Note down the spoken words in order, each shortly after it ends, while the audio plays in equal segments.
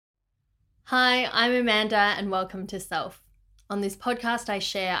Hi, I'm Amanda and welcome to Self. On this podcast, I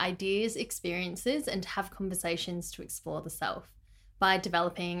share ideas, experiences, and have conversations to explore the self. By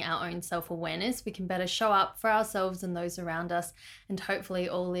developing our own self-awareness, we can better show up for ourselves and those around us and hopefully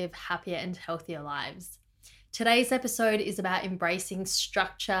all live happier and healthier lives. Today's episode is about embracing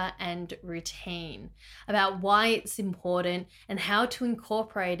structure and routine, about why it's important and how to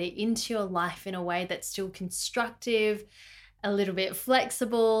incorporate it into your life in a way that's still constructive, a little bit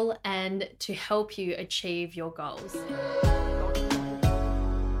flexible, and to help you achieve your goals.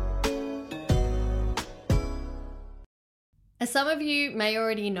 As some of you may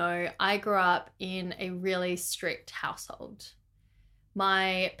already know, I grew up in a really strict household.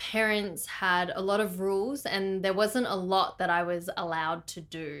 My parents had a lot of rules and there wasn't a lot that I was allowed to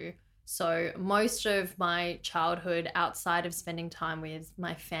do. So most of my childhood outside of spending time with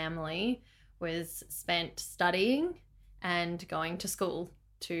my family was spent studying and going to school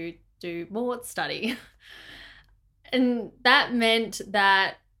to do more study. And that meant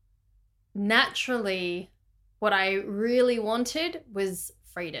that naturally what I really wanted was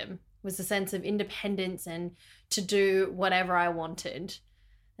freedom, was a sense of independence and to do whatever I wanted.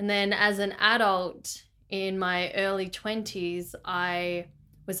 And then as an adult in my early 20s, I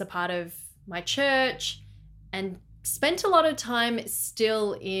was a part of my church and spent a lot of time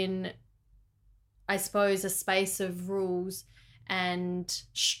still in, I suppose, a space of rules and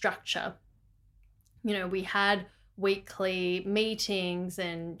structure. You know, we had weekly meetings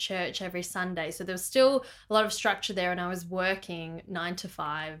and church every Sunday. So there was still a lot of structure there, and I was working 9 to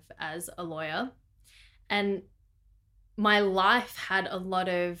 5 as a lawyer. And my life had a lot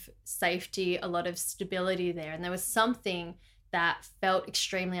of safety, a lot of stability there. And there was something that felt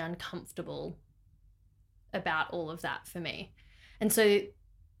extremely uncomfortable about all of that for me. And so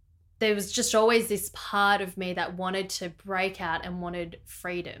there was just always this part of me that wanted to break out and wanted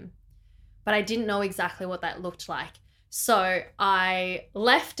freedom. But I didn't know exactly what that looked like. So I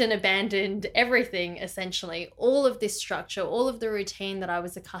left and abandoned everything, essentially, all of this structure, all of the routine that I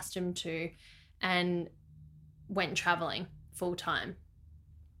was accustomed to, and went traveling full time.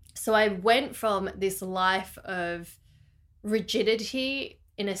 So I went from this life of rigidity,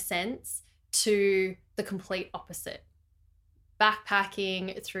 in a sense, to the complete opposite.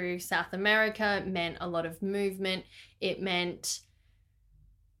 Backpacking through South America meant a lot of movement. It meant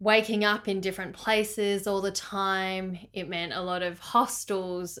waking up in different places all the time. It meant a lot of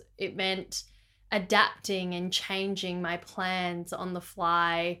hostels. It meant adapting and changing my plans on the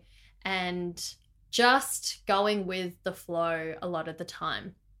fly and just going with the flow a lot of the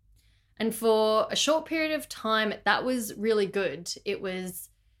time. And for a short period of time, that was really good. It was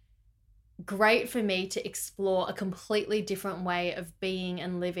great for me to explore a completely different way of being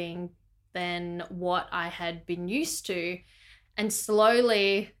and living than what I had been used to. And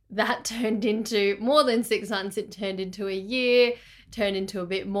slowly that turned into more than 6 months. It turned into a year, turned into a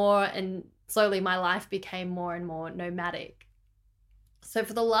bit more, and slowly my life became more and more nomadic. So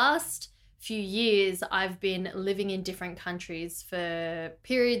for the last few years, I've been living in different countries for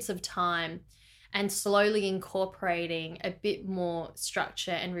periods of time and slowly incorporating a bit more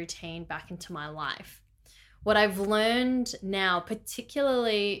structure and routine back into my life. What I've learned now,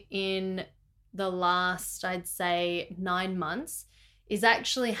 particularly in the last, I'd say, 9 months, is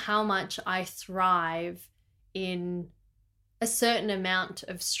actually how much I thrive in a certain amount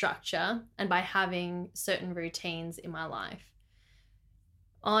of structure and by having certain routines in my life.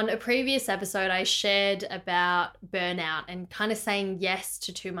 On a previous episode, I shared about burnout and kind of saying yes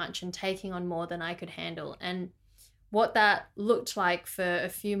to too much and taking on more than I could handle. And what that looked like for a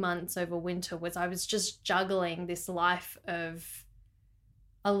few months over winter was I was just juggling this life of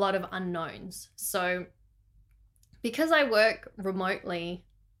a lot of unknowns. So because I work remotely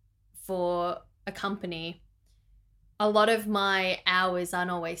for a company, a lot of my hours aren't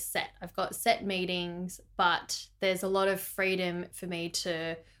always set. I've got set meetings, but there's a lot of freedom for me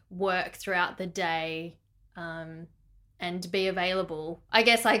to work throughout the day and be available. I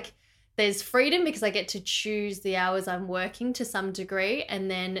guess there's freedom because I get to choose the hours I'm working to some degree. And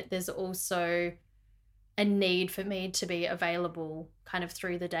then there's also a need for me to be available kind of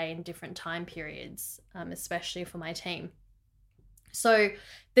through the day in different time periods, especially for my team. So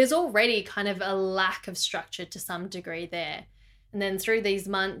there's already kind of a lack of structure to some degree there. And then through these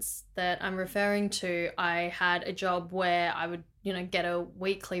months that I'm referring to, I had a job where I would, get a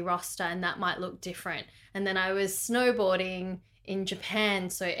weekly roster and that might look different. And then I was snowboarding in Japan,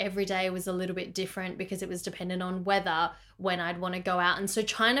 so every day was a little bit different because it was dependent on weather when I'd want to go out. And so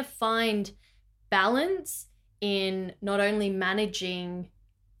trying to find balance in not only managing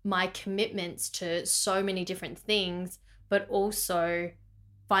my commitments to so many different things, but also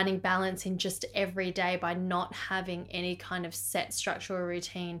finding balance in just every day by not having any kind of set structure or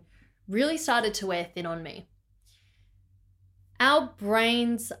routine really started to wear thin on me. Our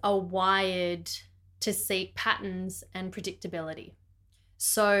brains are wired to seek patterns and predictability.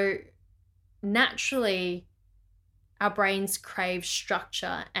 So naturally, our brains crave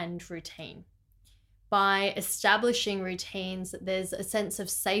structure and routine. By establishing routines, there's a sense of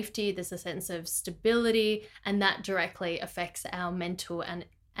safety, there's a sense of stability, and that directly affects our mental and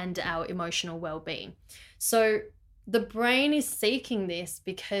our emotional well-being. So the brain is seeking this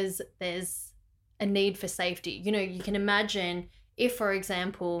because there's a need for safety. You know, you can imagine if, for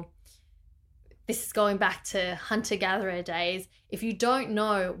example, this is going back to hunter-gatherer days, if you don't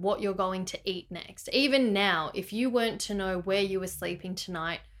know what you're going to eat next, even now, if you weren't to know where you were sleeping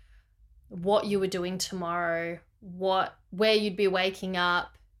tonight, what you were doing tomorrow, where you'd be waking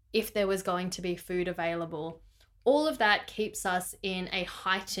up, if there was going to be food available, all of that keeps us in a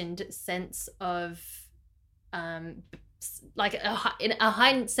heightened sense of in a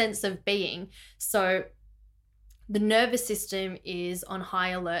heightened sense of being. So the nervous system is on high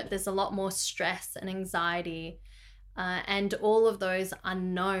alert. There's a lot more stress and anxiety, and all of those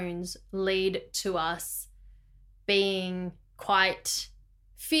unknowns lead to us being quite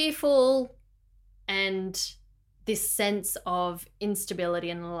fearful and this sense of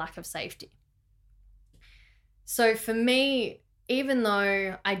instability and a lack of safety. So for me, even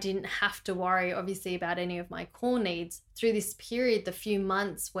though I didn't have to worry obviously about any of my core needs through this period, the few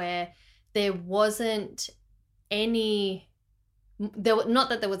months where there wasn't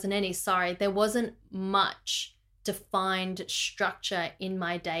much defined structure in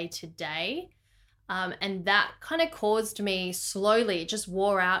my day to day. And that kind of caused me slowly, it just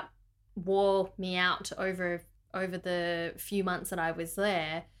wore me out over the few months that I was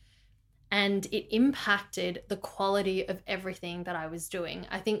there. And it impacted the quality of everything that I was doing.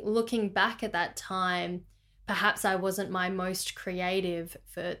 I think looking back at that time, perhaps I wasn't my most creative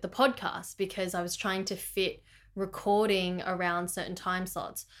for the podcast because I was trying to fit recording around certain time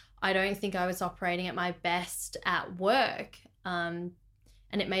slots. I don't think I was operating at my best at work. And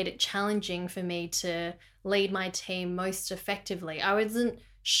it made it challenging for me to lead my team most effectively. I wasn't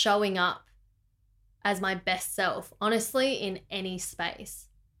showing up as my best self, honestly, in any space.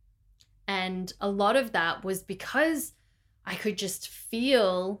 And a lot of that was because I could just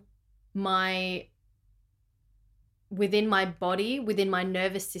feel within my body, within my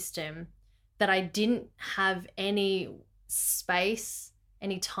nervous system, that I didn't have any space,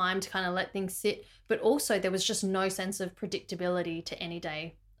 any time to kind of let things sit, but also there was just no sense of predictability to any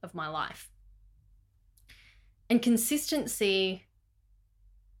day of my life. And consistency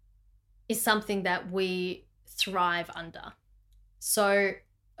is something that we thrive under. So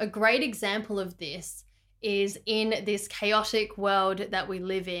a great example of this is in this chaotic world that we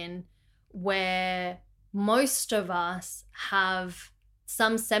live in, where most of us have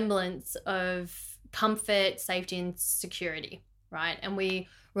some semblance of comfort, safety, and security, right? And we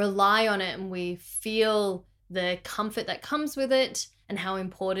rely on it and we feel the comfort that comes with it and how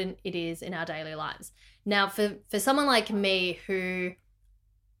important it is in our daily lives. Now, for someone like me who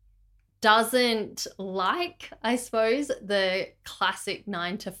doesn't like, I suppose, the classic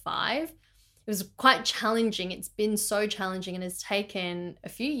 9 to 5, it was quite challenging. It's been so challenging and it's taken a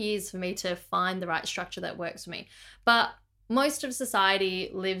few years for me to find the right structure that works for me. But most of society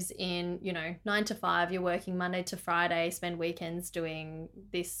lives in, 9 to 5, you're working Monday to Friday, spend weekends doing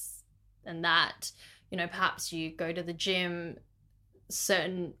this and that. Perhaps you go to the gym a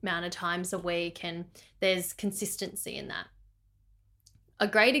certain amount of times a week and there's consistency in that. A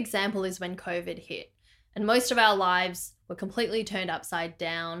great example is when COVID hit and most of our lives were completely turned upside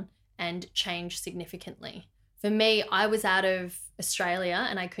down and changed significantly. For me, I was out of Australia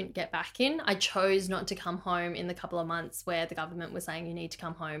and I couldn't get back in. I chose not to come home in the couple of months where the government was saying you need to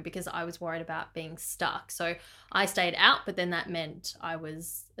come home because I was worried about being stuck. So I stayed out, but then that meant I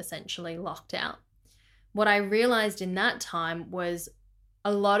was essentially locked out. What I realized in that time was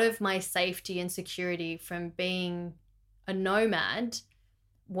a lot of my safety and security from being a nomad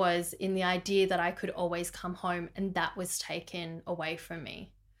was in the idea that I could always come home, and that was taken away from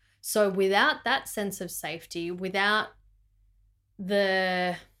me. So without that sense of safety, without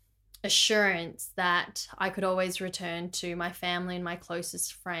the assurance that I could always return to my family and my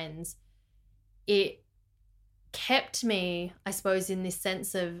closest friends, it kept me, I suppose, in this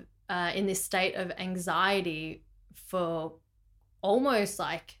sense of, in this state of anxiety for almost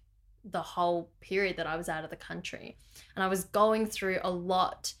like the whole period that I was out of the country. And I was going through a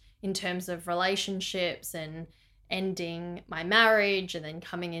lot in terms of relationships and ending my marriage and then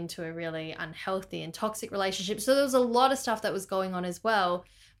coming into a really unhealthy and toxic relationship. So there was a lot of stuff that was going on as well.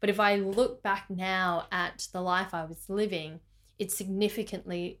 But if I look back now at the life I was living, it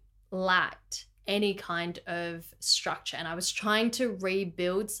significantly lacked any kind of structure. And I was trying to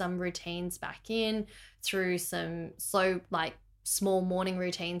rebuild some routines back in through some small morning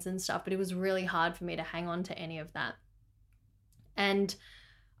routines and stuff, but it was really hard for me to hang on to any of that. And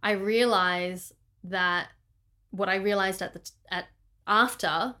I realized that what I realized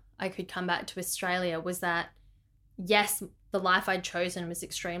after I could come back to Australia was that, yes, the life I'd chosen was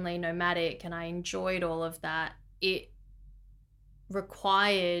extremely nomadic and I enjoyed all of that. It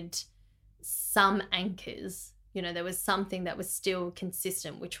required some anchors. There was something that was still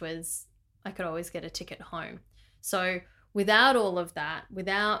consistent, which was I could always get a ticket home. So without all of that,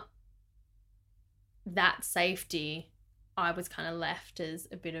 without that safety, I was kind of left as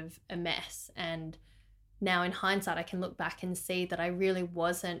a bit of a mess. And now in hindsight, I can look back and see that I really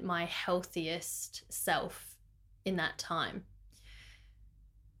wasn't my healthiest self in that time.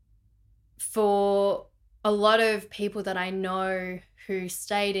 For a lot of people that I know who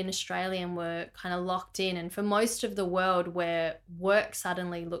stayed in Australia and were kind of locked in, and for most of the world where work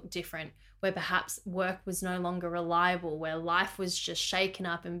suddenly looked different, where perhaps work was no longer reliable, where life was just shaken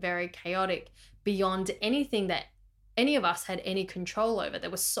up and very chaotic beyond anything that any of us had any control over. There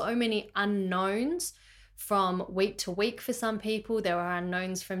were so many unknowns from week to week for some people. There were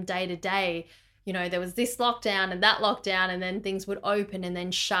unknowns from day to day. There was this lockdown and that lockdown, and then things would open and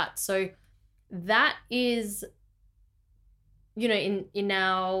then shut. So that is, in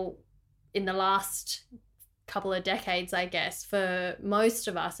the last couple of decades, I guess, for most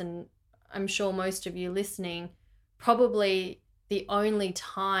of us, and I'm sure most of you listening, probably the only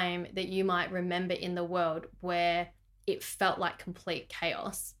time that you might remember in the world where it felt like complete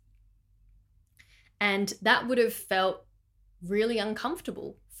chaos. And that would have felt really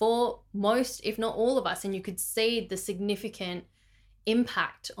uncomfortable for most, if not all of us. And you could see the significant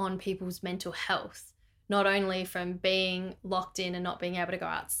impact on people's mental health, not only from being locked in and not being able to go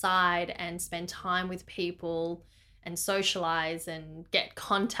outside and spend time with people and socialize and get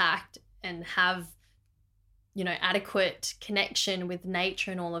contact and have, adequate connection with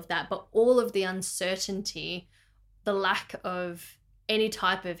nature and all of that, but all of the uncertainty, the lack of any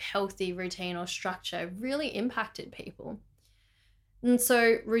type of healthy routine or structure really impacted people. And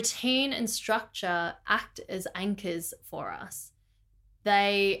so routine and structure act as anchors for us.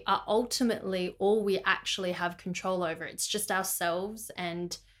 They are ultimately all we actually have control over. It's just ourselves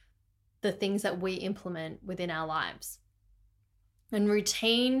and the things that we implement within our lives. And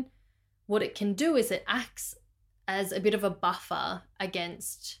routine, what it can do is it acts as a bit of a buffer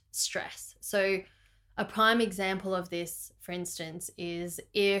against stress. So a prime example of this, for instance, is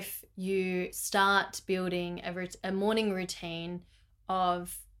if you start building a morning routine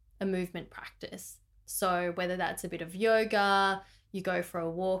of a movement practice. So whether that's a bit of yoga, you go for a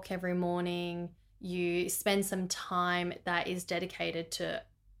walk every morning, you spend some time that is dedicated to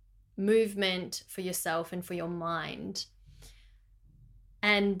movement for yourself and for your mind.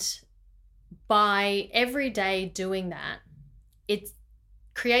 And by every day doing that, it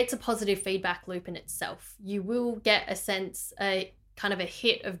creates a positive feedback loop in itself. You will get a kind of a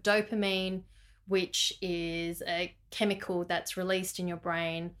hit of dopamine, which is a chemical that's released in your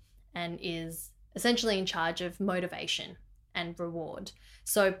brain and is essentially in charge of motivation and reward.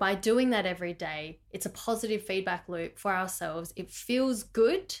 So by doing that every day, it's a positive feedback loop for ourselves. It feels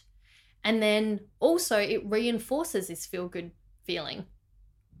good. And then also it reinforces this feel-good feeling,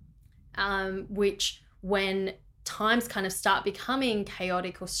 which when times kind of start becoming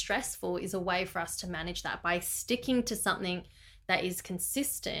chaotic or stressful is a way for us to manage that. By sticking to something that is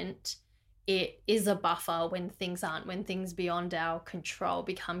consistent, it is a buffer when things beyond our control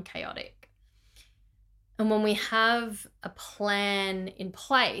become chaotic. And when we have a plan in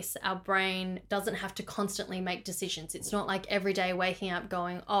place, our brain doesn't have to constantly make decisions. It's not like every day waking up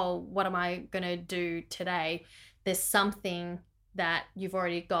going, oh, what am I going to do today? There's something that you've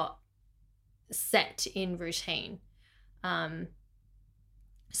already got set in routine.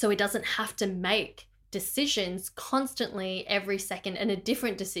 So it doesn't have to make decisions constantly every second, and a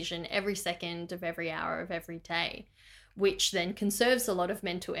different decision every second of every hour of every day, which then conserves a lot of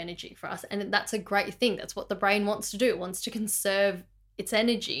mental energy for us. And that's a great thing. That's what the brain wants to do. It wants to conserve its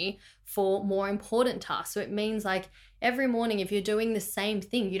energy for more important tasks. So it means like every morning, if you're doing the same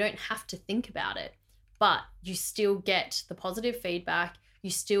thing, you don't have to think about it, but you still get the positive feedback.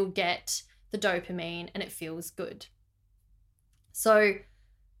 You still get the dopamine and it feels good. So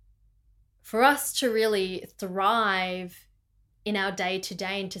for us to really thrive in our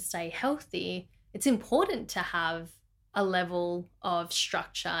day-to-day and to stay healthy, it's important to have a level of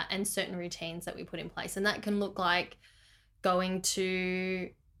structure and certain routines that we put in place. And that can look like going to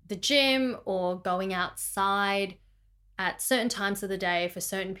the gym or going outside at certain times of the day for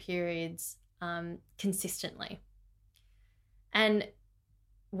certain periods consistently. And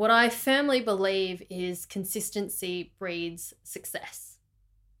what I firmly believe is consistency breeds success.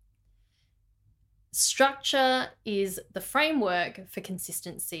 Structure is the framework for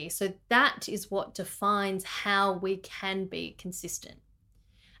consistency. So that is what defines how we can be consistent.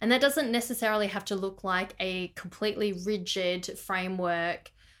 And that doesn't necessarily have to look like a completely rigid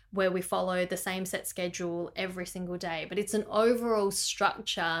framework where we follow the same set schedule every single day, but it's an overall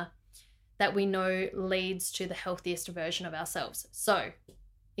structure that we know leads to the healthiest version of ourselves. So,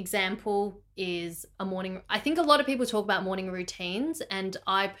 example is a morning. I think a lot of people talk about morning routines, and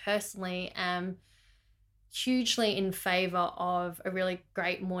I personally am hugely in favor of a really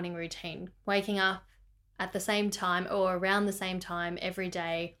great morning routine. Waking up at the same time or around the same time every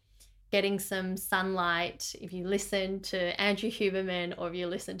day, getting some sunlight. If you listen to Andrew Huberman, or if you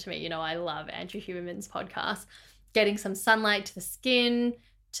listen to me, you know I love Andrew Huberman's podcast. Getting some sunlight to the skin,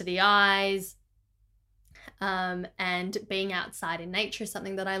 to the eyes, and being outside in nature is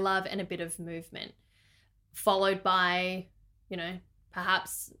something that I love, and a bit of movement, followed by,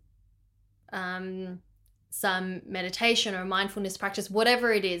 perhaps some meditation or mindfulness practice,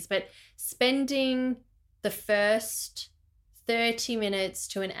 whatever it is, but spending the first 30 minutes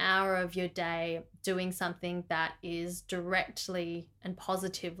to an hour of your day doing something that is directly and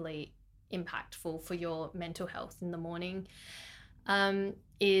positively impactful for your mental health in the morning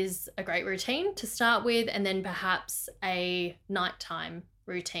is a great routine to start with. And then perhaps a nighttime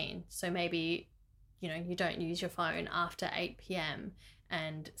routine. So maybe, you don't use your phone after 8 p.m.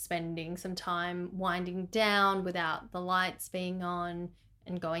 and spending some time winding down without the lights being on,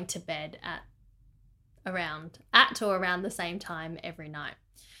 and going to bed at or around the same time every night.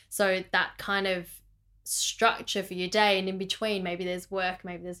 So that kind of structure for your day, and in between, maybe there's work,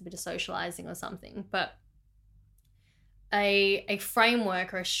 maybe there's a bit of socializing or something, but a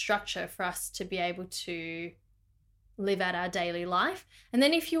framework or a structure for us to be able to live out our daily life. And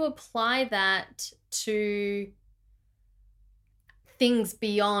then if you apply that to things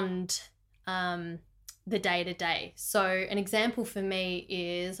beyond the day-to-day. So an example for me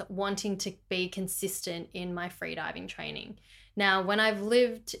is wanting to be consistent in my freediving training. Now, when I've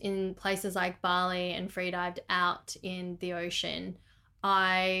lived in places like Bali and freedived out in the ocean,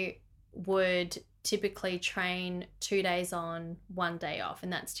 I would typically train 2 days on, 1 day off,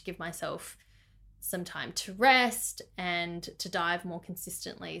 and that's to give myself some time to rest and to dive more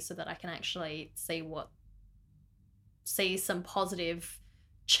consistently so that I can actually see some positive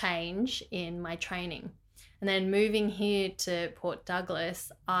change in my training. And then moving here to Port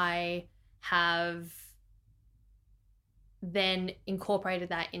Douglas, I have then incorporated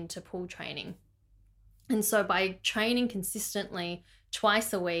that into pool training. And so by training consistently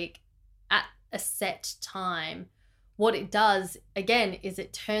twice a week at a set time, what it does, again, is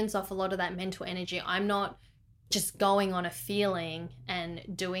it turns off a lot of that mental energy. I'm not just going on a feeling and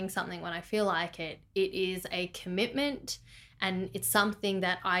doing something when I feel like it. It is a commitment, and it's something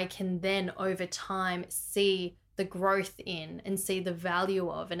that I can then over time see the growth in and see the value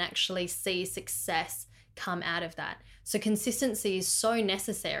of, and actually see success come out of that. So consistency is so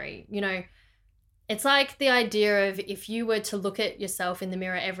necessary. It's like the idea of, if you were to look at yourself in the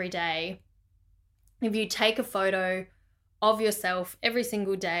mirror every day, if you take a photo of yourself every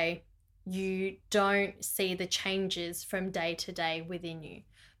single day, you don't see the changes from day to day within you.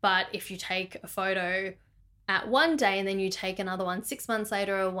 But if you take a photo at 1 day and then you take another one 6 months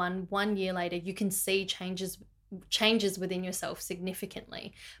later, or one year later, you can see changes within yourself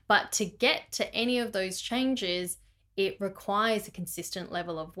significantly. But to get to any of those changes, it requires a consistent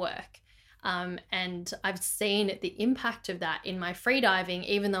level of work. And I've seen the impact of that in my freediving,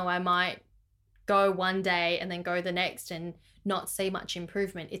 even though I might go 1 day and then go the next and not see much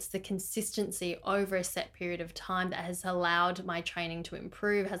improvement. It's the consistency over a set period of time that has allowed my training to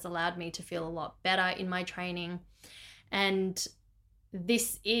improve, has allowed me to feel a lot better in my training. And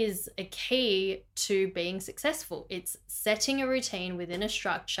this is a key to being successful. It's setting a routine within a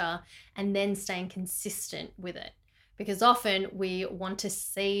structure and then staying consistent with it. Because often we want to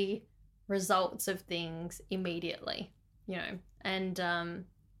see results of things immediately, and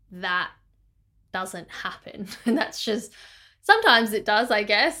that doesn't happen. And that's just, sometimes it does, I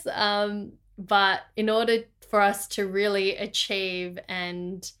guess. But in order for us to really achieve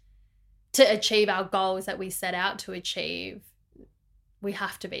our goals that we set out to achieve, we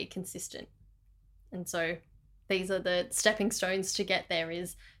have to be consistent. And so these are the stepping stones to get there,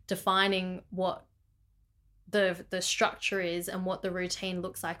 is defining what the structure is and what the routine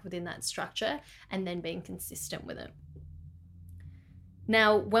looks like within that structure, and then being consistent with it.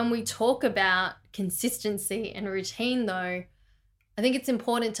 Now, when we talk about consistency and routine, though, I think it's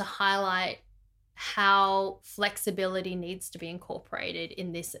important to highlight how flexibility needs to be incorporated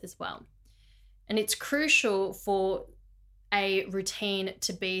in this as well. And it's crucial for a routine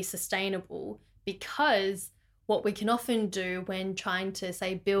to be sustainable, because what we can often do when trying to,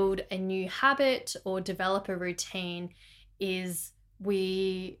 say, build a new habit or develop a routine is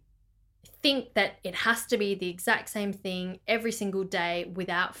we think that it has to be the exact same thing every single day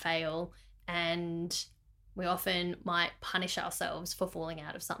without fail, and we often might punish ourselves for falling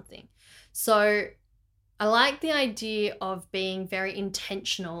out of something. So I like the idea of being very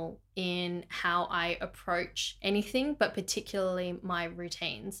intentional in how I approach anything, but particularly my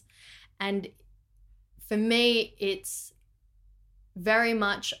routines. And for me, it's very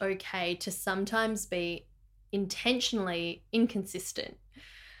much okay to sometimes be intentionally inconsistent.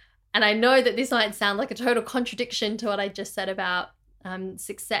 And I know that this might sound like a total contradiction to what I just said about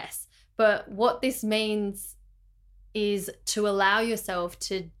success, but what this means is to allow yourself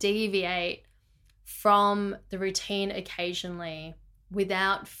to deviate from the routine occasionally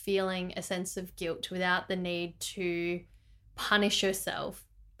without feeling a sense of guilt, without the need to punish yourself,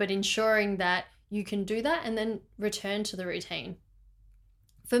 but ensuring that you can do that and then return to the routine.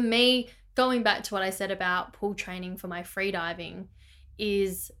 For me, going back to what I said about pool training for my freediving,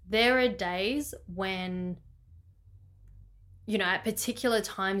 is there are days when, at particular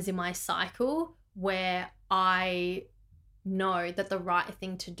times in my cycle where I know that the right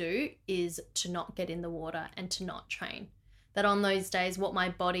thing to do is to not get in the water and to not train. That on those days, what my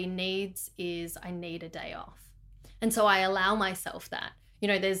body needs is I need a day off. And so I allow myself that.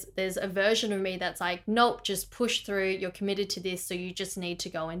 There's a version of me that's like, nope, just push through. You're committed to this, so you just need to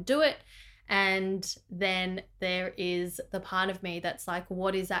go and do it. And then there is the part of me that's like,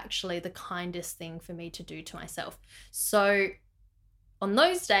 what is actually the kindest thing for me to do to myself? So on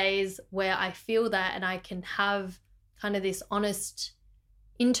those days where I feel that, and I can have kind of this honest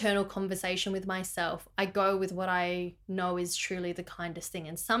internal conversation with myself, I go with what I know is truly the kindest thing.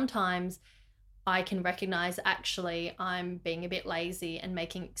 And sometimes I can recognize, actually, I'm being a bit lazy and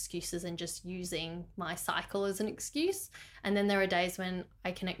making excuses and just using my cycle as an excuse. And then there are days when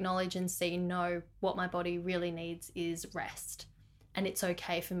I can acknowledge and see, no, what my body really needs is rest. And it's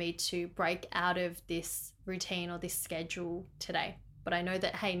okay for me to break out of this routine or this schedule today. But I know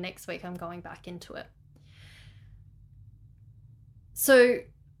that, hey, next week I'm going back into it. So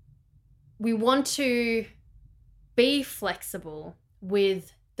we want to be flexible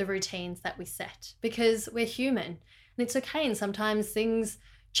with the routines that we set, because we're human and it's okay. And sometimes things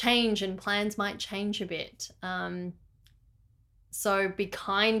change and plans might change a bit. So be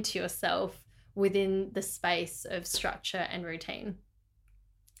kind to yourself within the space of structure and routine.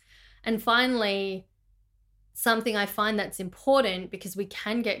 And finally, something I find that's important, because we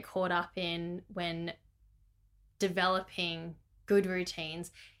can get caught up in when developing good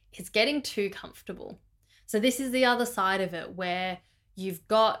routines, is getting too comfortable. So this is the other side of it, where you've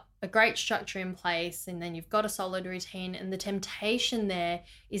got a great structure in place and then you've got a solid routine, and the temptation there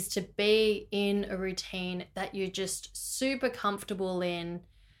is to be in a routine that you're just super comfortable in,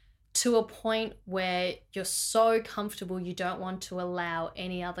 to a point where you're so comfortable you don't want to allow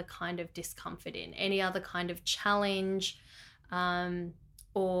any other kind of discomfort in, any other kind of challenge,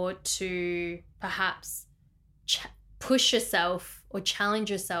 or to perhaps push yourself or challenge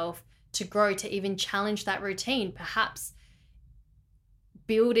yourself to grow, to even challenge that routine, perhaps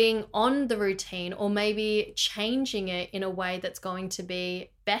building on the routine, or maybe changing it in a way that's going to be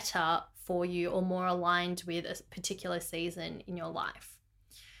better for you or more aligned with a particular season in your life.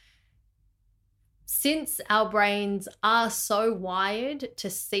 Since our brains are so wired to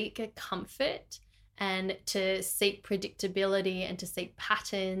seek comfort and to seek predictability and to seek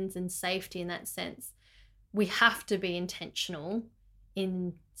patterns and safety in that sense, we have to be intentional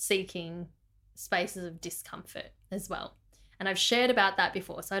in seeking spaces of discomfort as well. And I've shared about that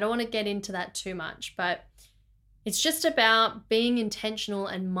before, so I don't want to get into that too much, but it's just about being intentional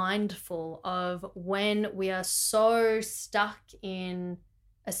and mindful of when we are so stuck in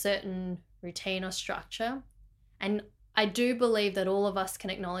a certain routine or structure. And I do believe that all of us can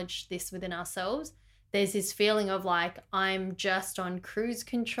acknowledge this within ourselves. There's this feeling of like, I'm just on cruise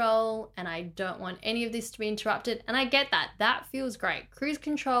control and I don't want any of this to be interrupted. And I get that. That feels great. Cruise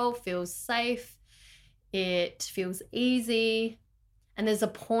control feels safe. It feels easy. And there's a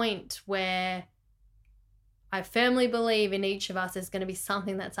point where I firmly believe in each of us there's going to be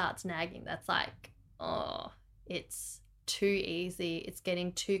something that starts nagging. That's like, oh, it's too easy, it's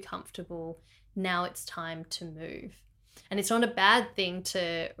getting too comfortable. Now it's time to move. And it's not a bad thing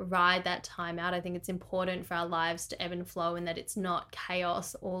to ride that time out. I think it's important for our lives to ebb and flow and that it's not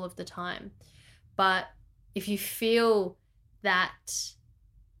chaos all of the time. But if you feel that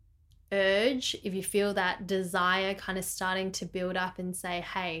urge, if you feel that desire kind of starting to build up and say,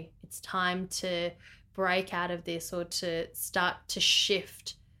 hey, it's time to break out of this or to start to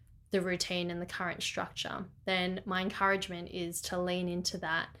shift the routine and the current structure, then my encouragement is to lean into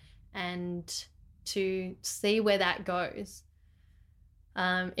that and to see where that goes.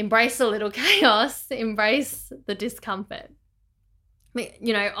 Embrace a little chaos, embrace the discomfort. I mean,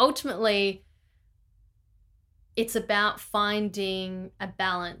 you know, ultimately, it's about finding a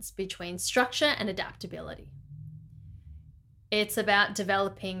balance between structure and adaptability. It's about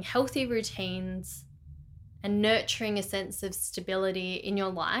developing healthy routines and nurturing a sense of stability in your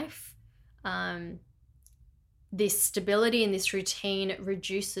life. This stability in this routine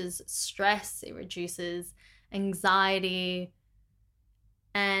reduces stress, it reduces anxiety.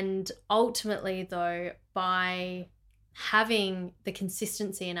 And ultimately, though, by having the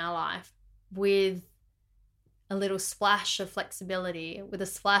consistency in our life with a little splash of flexibility, with a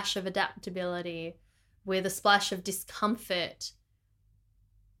splash of adaptability, with a splash of discomfort,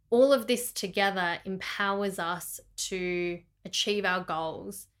 all of this together empowers us to achieve our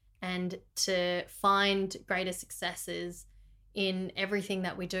goals and to find greater successes in everything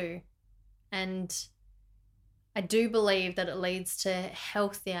that we do. And I do believe that it leads to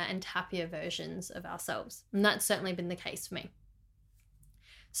healthier and happier versions of ourselves. And that's certainly been the case for me.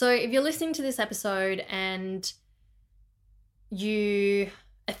 So if you're listening to this episode and you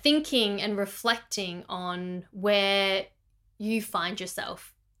are thinking and reflecting on where you find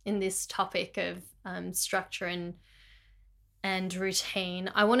yourself in this topic of structure and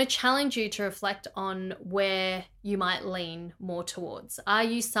routine, I want to challenge you to reflect on where you might lean more towards. Are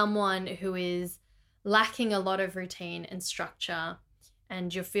you someone who is lacking a lot of routine and structure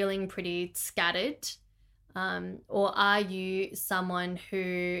and you're feeling pretty scattered? Or are you someone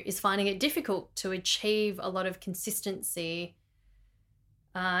who is finding it difficult to achieve a lot of consistency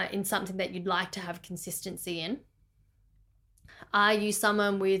in something that you'd like to have consistency in? Are you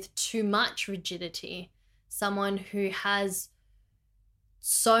someone with too much rigidity? Someone who has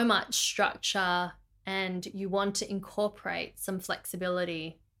so much structure and you want to incorporate some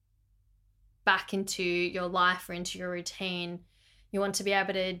flexibility back into your life or into your routine? You want to be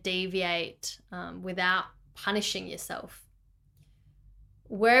able to deviate without punishing yourself.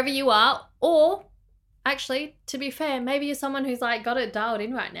 Wherever you are, or actually, to be fair, maybe you're someone who's like got it dialed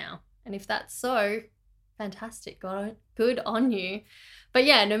in right now. And if that's so, fantastic, good on you. But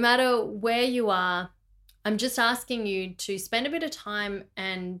yeah, no matter where you are, I'm just asking you to spend a bit of time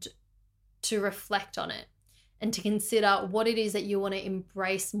and to reflect on it and to consider what it is that you want to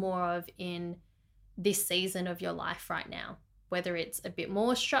embrace more of in this season of your life right now. Whether it's a bit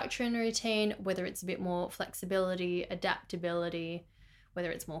more structure and routine, whether it's a bit more flexibility, adaptability,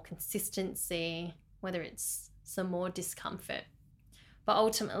 whether it's more consistency, whether it's some more discomfort. But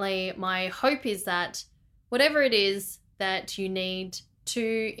ultimately, my hope is that whatever it is that you need,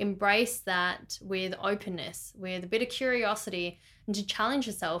 to embrace that with openness, with a bit of curiosity, and to challenge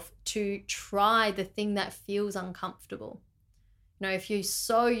yourself to try the thing that feels uncomfortable. You know, if you're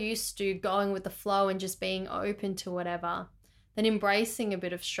so used to going with the flow and just being open to whatever, then embracing a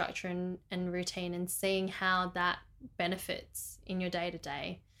bit of structure and routine and seeing how that benefits in your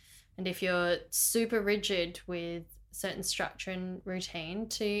day-to-day. And if you're super rigid with certain structure and routine,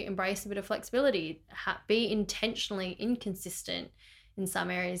 to embrace a bit of flexibility, be intentionally inconsistent in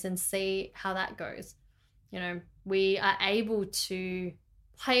some areas and see how that goes. You know, we are able to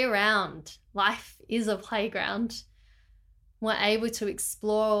play around. Life is a playground. We're able to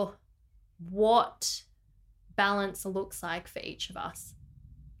explore what balance looks like for each of us.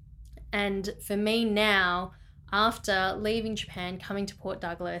 And for me now, after leaving Japan, coming to Port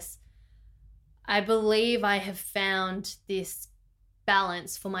Douglas, I believe I have found this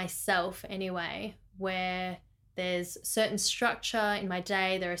balance for myself anyway, where there's certain structure in my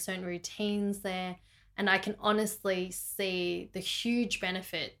day, there are certain routines there, and I can honestly see the huge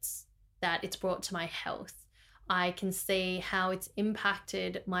benefits that it's brought to my health. I can see how it's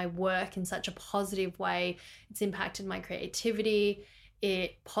impacted my work in such a positive way. It's impacted my creativity.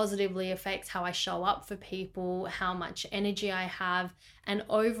 It positively affects how I show up for people, how much energy I have, and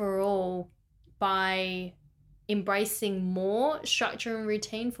overall, by embracing more structure and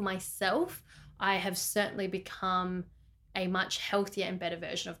routine for myself, I have certainly become a much healthier and better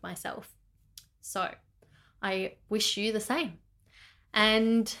version of myself. So I wish you the same.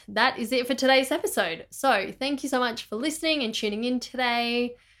 And that is it for today's episode. So thank you so much for listening and tuning in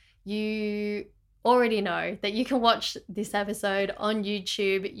today. You already know that you can watch this episode on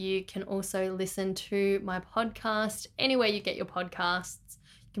YouTube. You can also listen to my podcast anywhere you get your podcasts.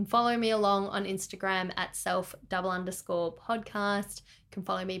 You can follow me along on Instagram at self_podcast. You can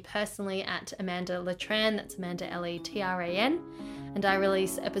follow me personally at Amanda Letran. That's Amanda Letran. And I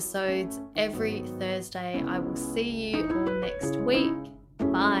release episodes every Thursday. I will see you all next week.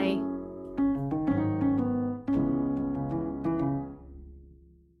 Bye.